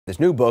This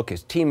new book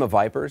is Team of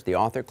Vipers. The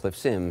author, Cliff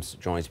Sims,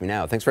 joins me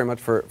now. Thanks very much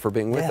for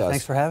being with us.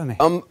 Thanks for having me.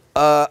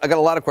 I got a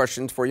lot of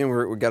questions for you.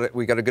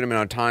 We got a good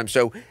amount of time.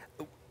 So,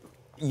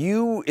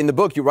 in the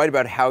book, you write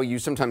about how you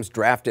sometimes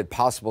drafted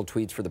possible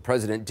tweets for the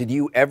president. Did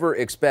you ever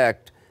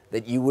expect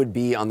that you would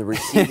be on the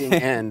receiving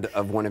end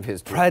of one of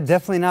his tweets?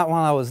 Definitely not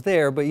while I was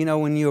there, but you know,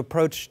 when you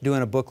approach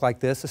doing a book like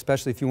this,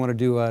 especially if you want to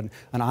do an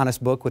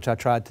honest book, which I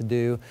tried to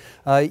do,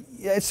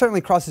 it certainly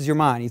crosses your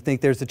mind. You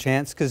think there's a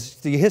chance, because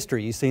the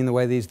history, you've seen the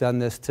way he's done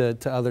this to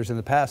others in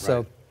the past. Right.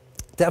 So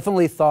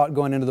definitely thought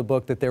going into the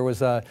book that there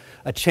was a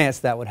chance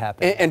that would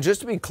happen. And just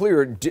to be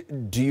clear,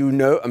 do you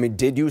know, I mean,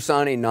 did you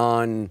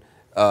sign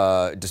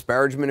a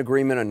disparagement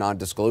agreement, a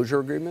non-disclosure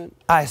agreement?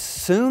 I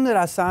assume that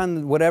I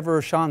signed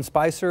whatever Sean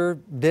Spicer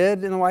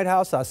did in the White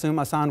House. I assume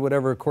I signed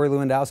whatever Corey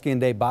Lewandowski and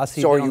Dave Bossie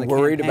did on the campaign. So are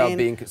you worried about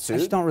being sued? I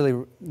just don't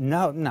really,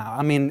 no.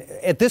 I mean,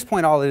 at this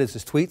point, all it is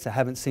tweets. I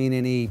haven't seen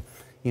any,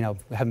 you know,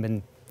 haven't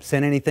been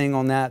sent anything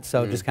on that,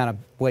 so just kind of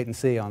wait and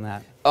see on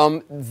that.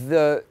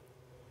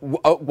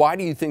 Why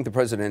do you think the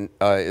president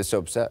is so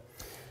upset?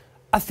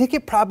 I think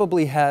it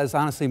probably has,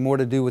 honestly, more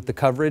to do with the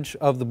coverage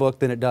of the book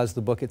than it does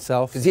the book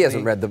itself. Because he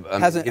hasn't read the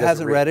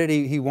hasn't read it.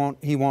 He won't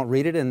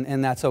read it,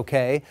 and that's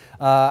okay.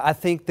 I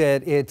think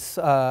that it's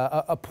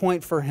a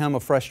point for him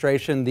of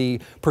frustration. The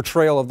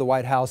portrayal of the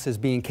White House as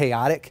being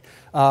chaotic,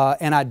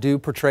 and I do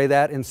portray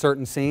that in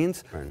certain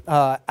scenes. Right.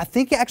 I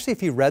think actually,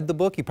 if he read the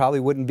book, he probably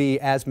wouldn't be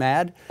as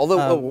mad.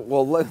 Although,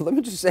 well, let me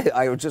just say,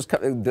 I was just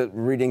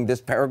reading this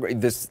paragraph,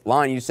 this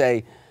line. You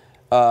say,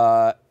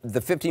 the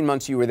 15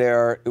 months you were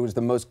there, it was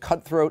the most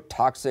cutthroat,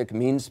 toxic,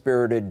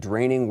 mean-spirited,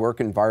 draining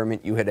work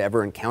environment you had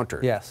ever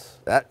encountered. Yes.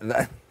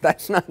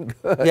 That's not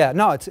good. Yeah,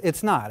 no,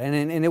 it's not. And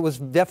it was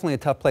definitely a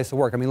tough place to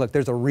work. I mean, look,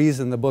 there's a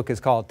reason the book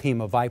is called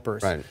Team of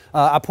Vipers. Right.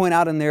 I point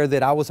out in there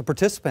that I was a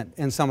participant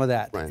in some of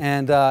that. Right.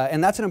 And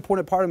that's an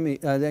important part of me,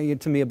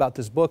 to me about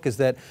this book, is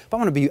that if I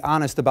want to be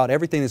honest about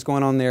everything that's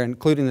going on there,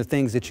 including the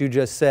things that you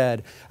just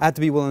said, I have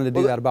to be willing to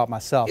do that about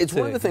myself, It's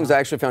too, one of the things I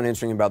actually found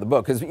interesting about the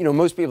book, because, you know,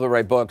 most people who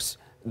write books,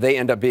 they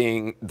end up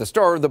being the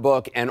star of the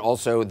book and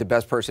also the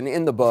best person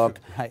in the book.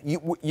 Right.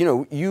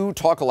 You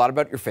talk a lot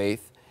about your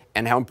faith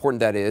and how important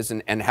that is,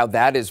 and how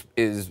that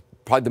is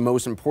probably the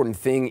most important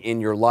thing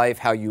in your life,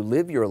 how you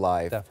live your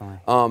life.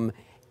 Definitely.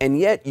 And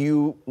yet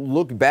you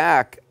look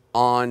back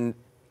on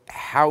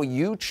how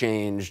you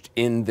changed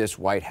in this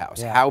White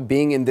House, how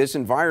being in this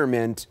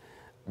environment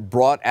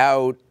brought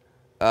out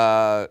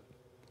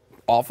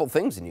awful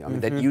things in you. I mean,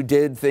 that you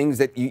did things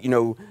that you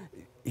know.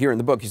 Here in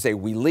the book, you say,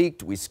 we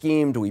leaked, we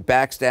schemed, we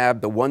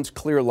backstabbed. The once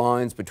clear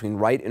lines between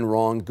right and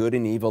wrong, good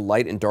and evil,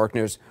 light and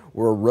darkness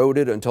were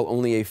eroded until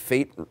only a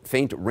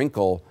faint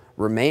wrinkle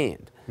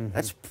remained.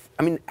 That's,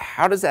 I mean,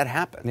 how does that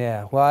happen?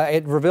 Yeah, well,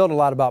 it revealed a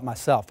lot about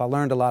myself. I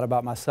learned a lot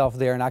about myself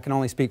there, and I can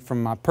only speak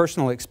from my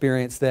personal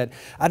experience that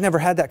I'd never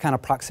had that kind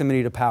of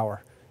proximity to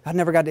power. I'd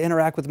never got to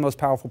interact with the most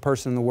powerful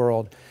person in the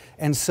world.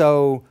 And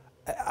so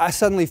I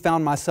suddenly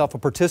found myself a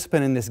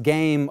participant in this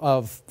game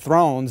of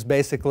thrones,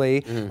 basically,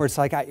 where it's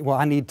like,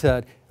 I need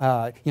to,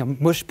 you know,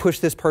 push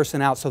this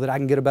person out so that I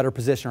can get a better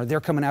position, or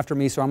they're coming after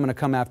me, so I'm going to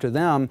come after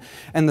them.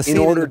 And the scene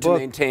in order in the book, to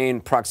maintain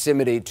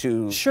proximity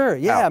to sure,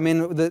 yeah. power. I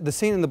mean, the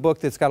scene in the book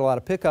that's got a lot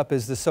of pickup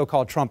is the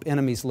so-called Trump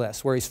enemies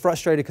list, where he's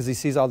frustrated because he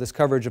sees all this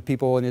coverage of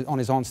people on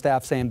his own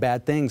staff saying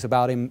bad things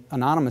about him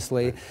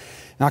anonymously. And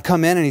I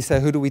come in and he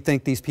said, "Who do we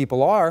think these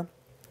people are?"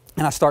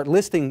 And I start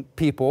listing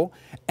people,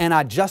 and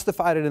I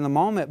justified it in the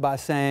moment by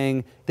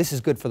saying, this is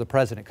good for the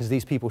president because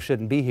these people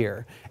shouldn't be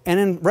here. And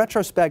in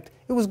retrospect,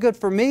 it was good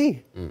for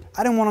me.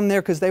 I didn't want them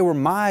there because they were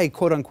my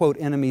quote-unquote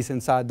enemies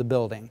inside the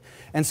building.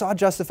 And so I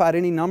justified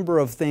any number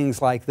of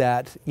things like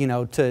that, you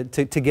know, to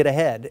get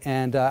ahead.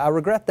 And I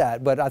regret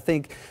that, but I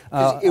think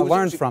I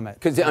learned from it.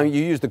 Because I mean,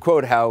 you used the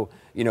quote how,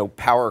 you know,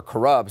 power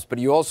corrupts, but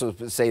you also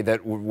say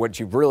that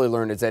what you've really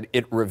learned is that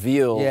it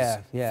reveals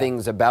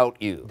things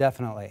about you.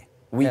 Definitely.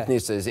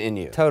 Weaknesses in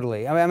you.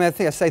 Totally. I mean, I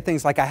think I say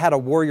things like I had a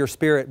warrior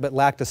spirit but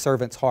lacked a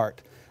servant's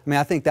heart. I mean,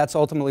 I think that's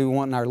ultimately we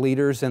want in our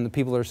leaders and the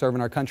people that are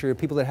serving our country, are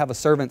people that have a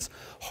servant's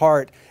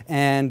heart.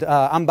 And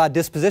I'm by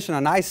disposition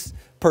a nice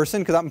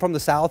person because I'm from the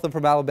South, I'm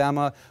from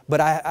Alabama, but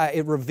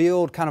it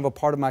revealed kind of a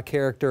part of my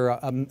character,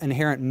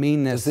 inherent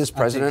meanness. Does this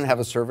president have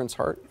a servant's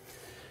heart?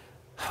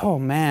 Oh,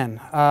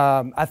 man.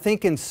 I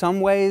think in some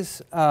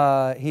ways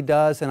he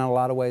does, and in a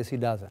lot of ways he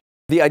doesn't.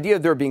 The idea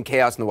of there being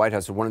chaos in the White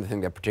House is one of the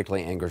things that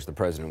particularly angers the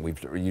president.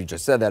 You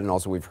just said that, and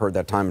also we've heard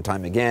that time and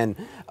time again.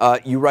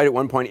 You write at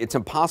one point, it's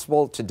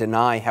impossible to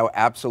deny how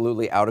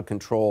absolutely out of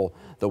control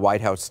the White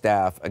House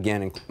staff,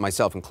 again,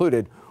 myself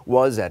included,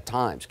 was at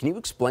times. Can you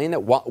explain that?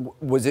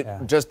 Was it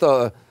just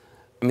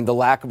I mean, the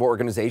lack of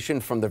organization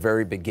from the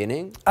very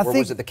beginning? Or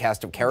was it the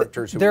cast of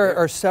characters who were there?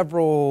 Are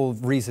several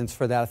reasons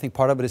for that. I think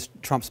part of it is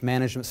Trump's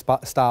management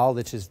style,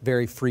 which is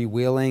very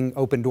freewheeling,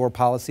 open door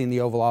policy in the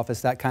Oval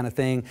Office, that kind of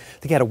thing. I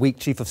think he had a weak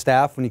chief of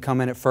staff when he come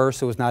in at first,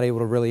 so was not able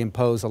to really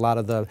impose a lot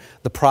of the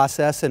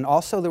process. And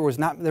also there were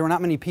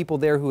not many people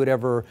there who had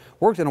ever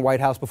worked in a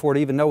White House before to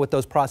even know what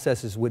those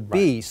processes would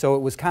be. So it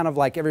was kind of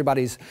like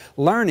everybody's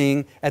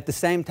learning. At the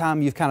same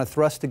time, you've kind of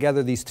thrust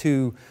together these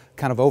two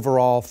kind of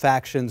overall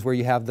factions where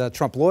you have the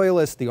Trump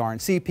loyalists, the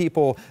RNC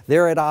people,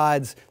 they're at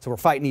odds, so we're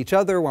fighting each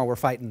other while we're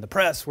fighting the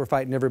press, we're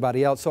fighting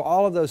everybody else. So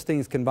all of those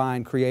things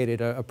combined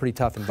created a pretty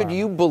tough environment. Could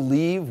you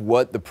believe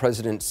what the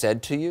president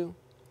said to you?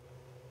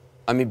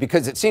 I mean,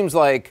 because it seems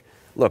like,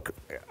 look,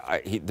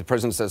 the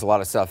president says a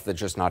lot of stuff that's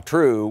just not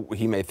true.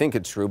 He may think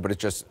it's true, but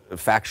it's just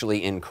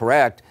factually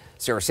incorrect.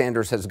 Sarah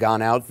Sanders has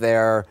gone out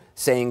there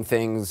saying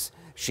things.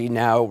 She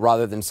now,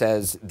 rather than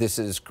says this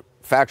is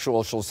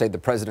factual, she'll say the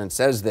president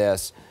says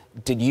this.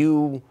 Did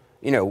you,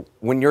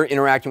 when you're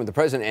interacting with the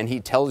president and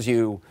he tells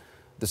you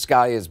the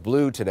sky is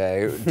blue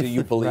today, do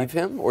you believe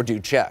him or do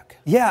you check?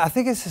 Yeah, I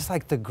think it's just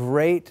like the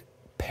great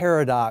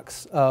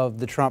paradox of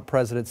the Trump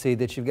presidency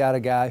that you've got a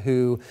guy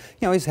who,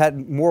 he's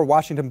had more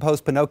Washington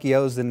Post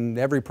Pinocchios than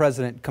every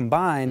president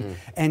combined,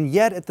 and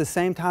yet at the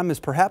same time is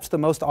perhaps the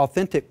most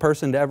authentic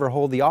person to ever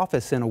hold the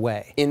office in a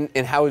way.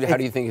 And how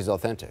do you think he's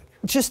authentic?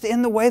 Just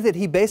in the way that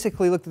he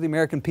basically looked at the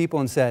American people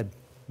and said,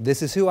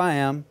 this is who I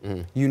am.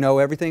 You know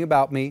everything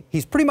about me.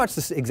 He's pretty much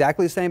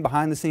exactly the same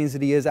behind the scenes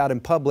that he is out in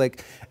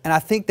public. And I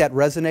think that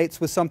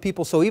resonates with some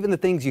people. So even the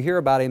things you hear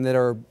about him that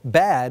are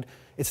bad,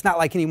 it's not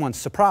like anyone's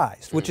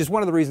surprised, which is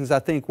one of the reasons I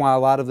think why a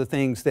lot of the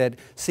things that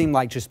seem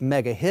like just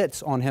mega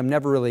hits on him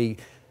never really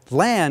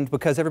land,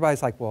 because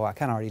everybody's like, well, I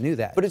kind of already knew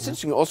that. But it's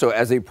interesting also,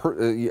 as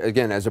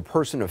again, as a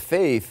person of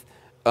faith,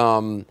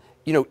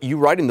 you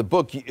write in the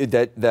book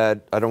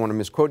that I don't want to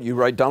misquote, you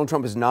write, Donald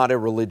Trump is not a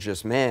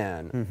religious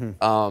man.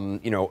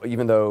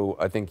 Even though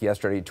I think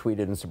yesterday he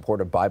tweeted in support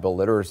of Bible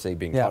literacy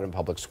being taught in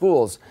public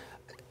schools.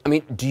 I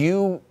mean,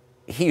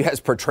 he has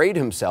portrayed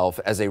himself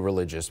as a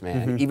religious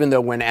man, even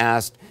though when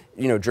asked,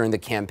 during the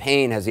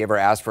campaign, has he ever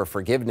asked for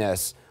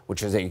forgiveness,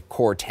 which is a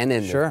core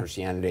tenet of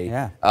Christianity,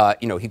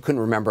 he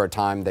couldn't remember a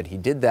time that he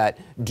did that.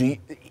 Do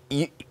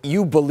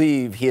you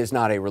believe he is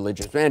not a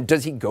religious man?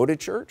 Does he go to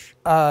church?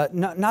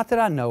 Not that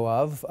I know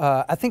of.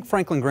 I think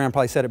Franklin Graham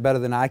probably said it better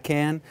than I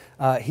can.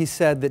 He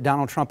said that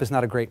Donald Trump is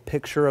not a great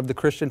picture of the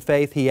Christian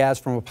faith. He has,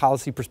 from a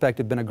policy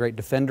perspective, been a great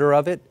defender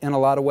of it in a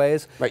lot of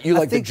ways. Right, you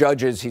like the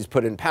judges he's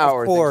put in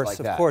power, things like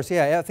that. Of course,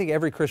 yeah. I think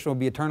every Christian will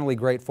be eternally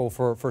grateful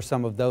for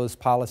some of those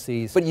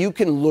policies. But you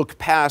can look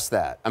past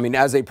that. I mean,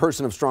 as a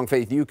person of strong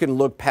faith, you can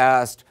look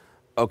past,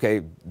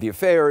 okay, the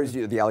affairs,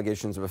 the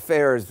allegations of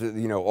affairs,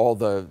 all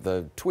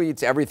the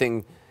tweets,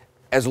 everything,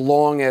 as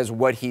long as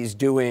what he's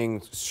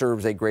doing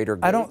serves a greater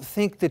good. I don't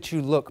think that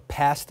you look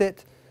past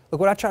it. Look,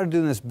 what I try to do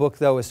in this book,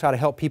 though, is try to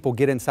help people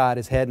get inside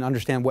his head and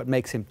understand what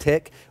makes him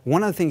tick.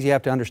 One of the things you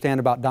have to understand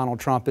about Donald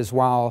Trump is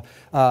while,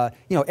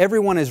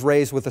 everyone is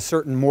raised with a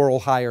certain moral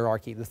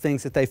hierarchy, the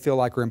things that they feel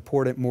like are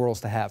important morals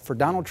to have. For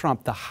Donald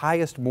Trump, the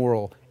highest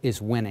moral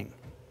is winning.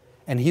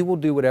 And he will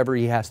do whatever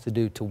he has to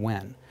do to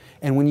win.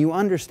 And when you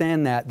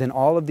understand that, then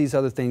all of these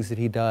other things that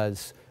he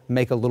does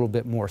make a little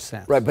bit more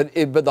sense. Right,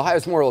 but the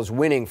highest moral is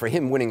winning. For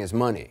him, winning is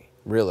money.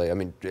 Really, I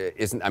mean,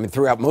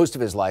 throughout most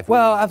of his life.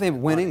 Well, I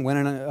think winning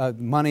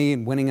money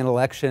and winning an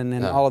election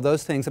and all of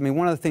those things. I mean,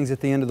 one of the things at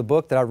the end of the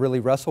book that I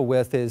really wrestle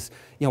with is,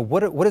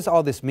 what does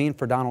all this mean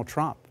for Donald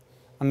Trump?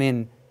 I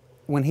mean,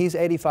 when he's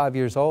 85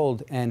 years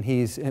old and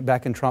he's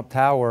back in Trump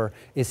Tower,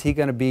 is he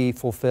going to be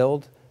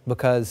fulfilled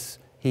because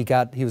he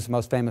was the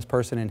most famous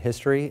person in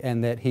history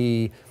and that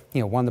he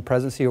won the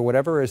presidency or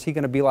whatever? Or is he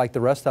going to be like the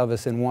rest of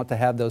us and want to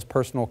have those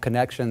personal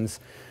connections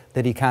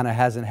that he kind of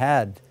hasn't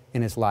had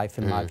in his life,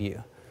 in my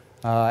view?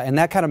 And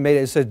that kind of made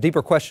it's a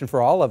deeper question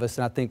for all of us,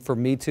 and I think for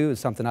me too, is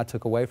something I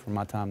took away from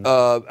my time.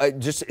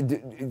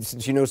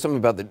 Since you know something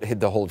about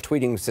the whole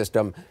tweeting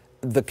system,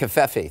 the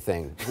covfefe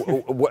thing.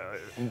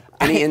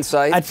 Any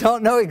insight? I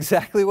don't know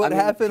exactly what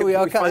happened. We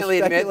all kind of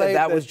finally admit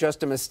that was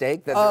just a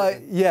mistake.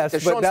 Yes,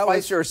 but Sean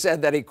Spicer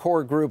said that a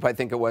core group, I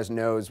think it was,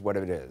 knows what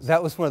it is.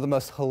 That was one of the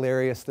most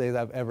hilarious things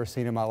I've ever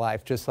seen in my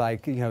life. Just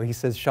like he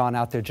says, Sean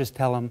out there, just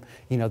tell them,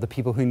 the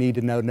people who need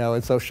to know.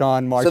 And so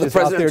Sean marches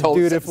out there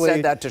dutifully.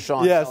 Said that to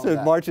Sean. Yes,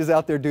 marches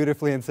out there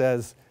dutifully and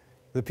says,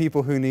 the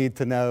people who need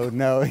to know.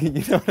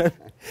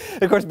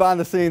 Of course, behind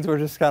the scenes, we're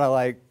just kind of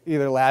like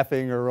either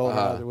laughing or rolling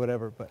eyes or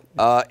whatever. But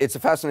it's a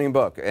fascinating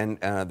book, and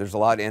there's a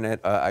lot in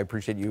it. I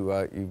appreciate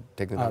you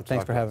taking the time to talk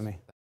thanks for having me.